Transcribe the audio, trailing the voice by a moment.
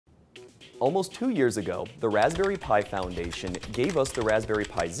Almost 2 years ago, the Raspberry Pi Foundation gave us the Raspberry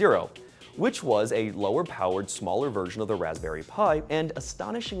Pi Zero, which was a lower-powered, smaller version of the Raspberry Pi and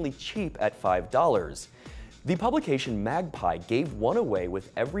astonishingly cheap at $5. The publication Magpie gave one away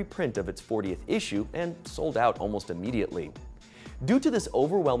with every print of its 40th issue and sold out almost immediately. Due to this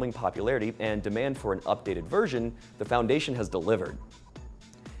overwhelming popularity and demand for an updated version, the Foundation has delivered.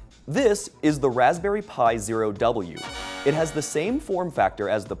 This is the Raspberry Pi Zero W. It has the same form factor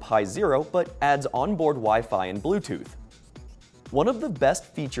as the Pi Zero, but adds onboard Wi-Fi and Bluetooth. One of the best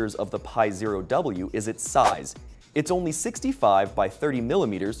features of the Pi Zero W is its size. It's only 65 by 30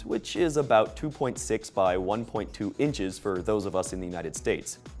 millimeters, which is about 2.6 by 1.2 inches for those of us in the United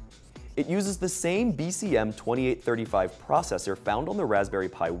States. It uses the same BCM2835 processor found on the Raspberry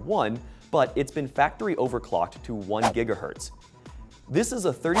Pi 1, but it's been factory overclocked to 1 GHz. This is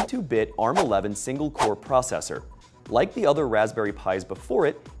a 32-bit ARM11 single-core processor. Like the other Raspberry Pis before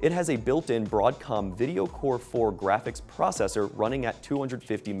it, it has a built-in Broadcom VideoCore IV graphics processor running at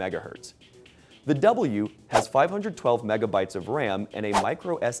 250 MHz. The W has 512 megabytes of RAM and a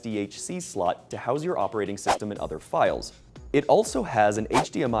micro SDHC slot to house your operating system and other files. It also has an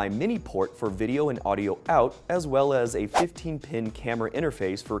HDMI mini port for video and audio out, as well as a 15-pin camera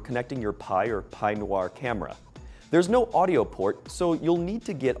interface for connecting your Pi or Pi Noir camera. There's no audio port, so you'll need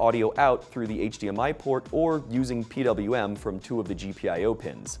to get audio out through the HDMI port or using PWM from 2 of the GPIO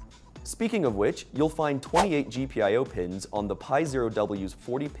pins. Speaking of which, you'll find 28 GPIO pins on the Pi Zero W's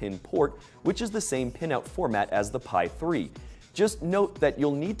 40-pin port, which is the same pinout format as the Pi 3. Just note that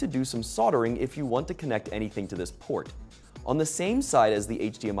you'll need to do some soldering if you want to connect anything to this port. On the same side as the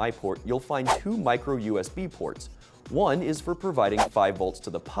HDMI port, you'll find 2 micro USB ports. One is for providing 5 volts to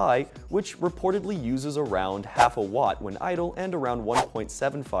the Pi, which reportedly uses around half a watt when idle and around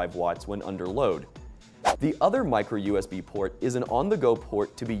 1.75 watts when under load. The other micro USB port is an on-the-go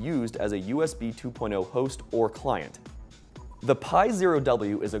port to be used as a USB 2.0 host or client. The Pi Zero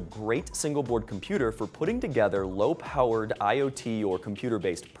W is a great single-board computer for putting together low-powered IoT or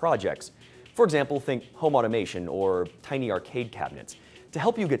computer-based projects. For example, think home automation or tiny arcade cabinets. To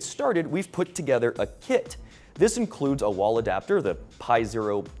help you get started, we've put together a kit. This includes a wall adapter, the Pi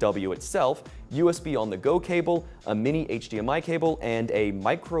Zero W itself, USB on-the-go cable, a mini HDMI cable, and a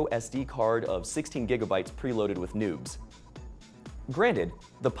micro SD card of 16 gigabytes preloaded with noobs. Granted,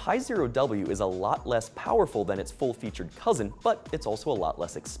 the Pi Zero W is a lot less powerful than its full-featured cousin, but it's also a lot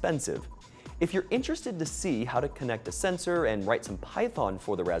less expensive. If you're interested to see how to connect a sensor and write some Python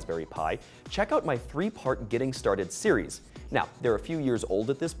for the Raspberry Pi, check out my 3-part Getting Started series. Now, they're a few years old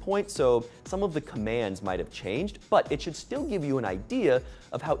at this point, so some of the commands might have changed, but it should still give you an idea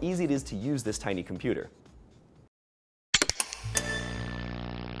of how easy it is to use this tiny computer.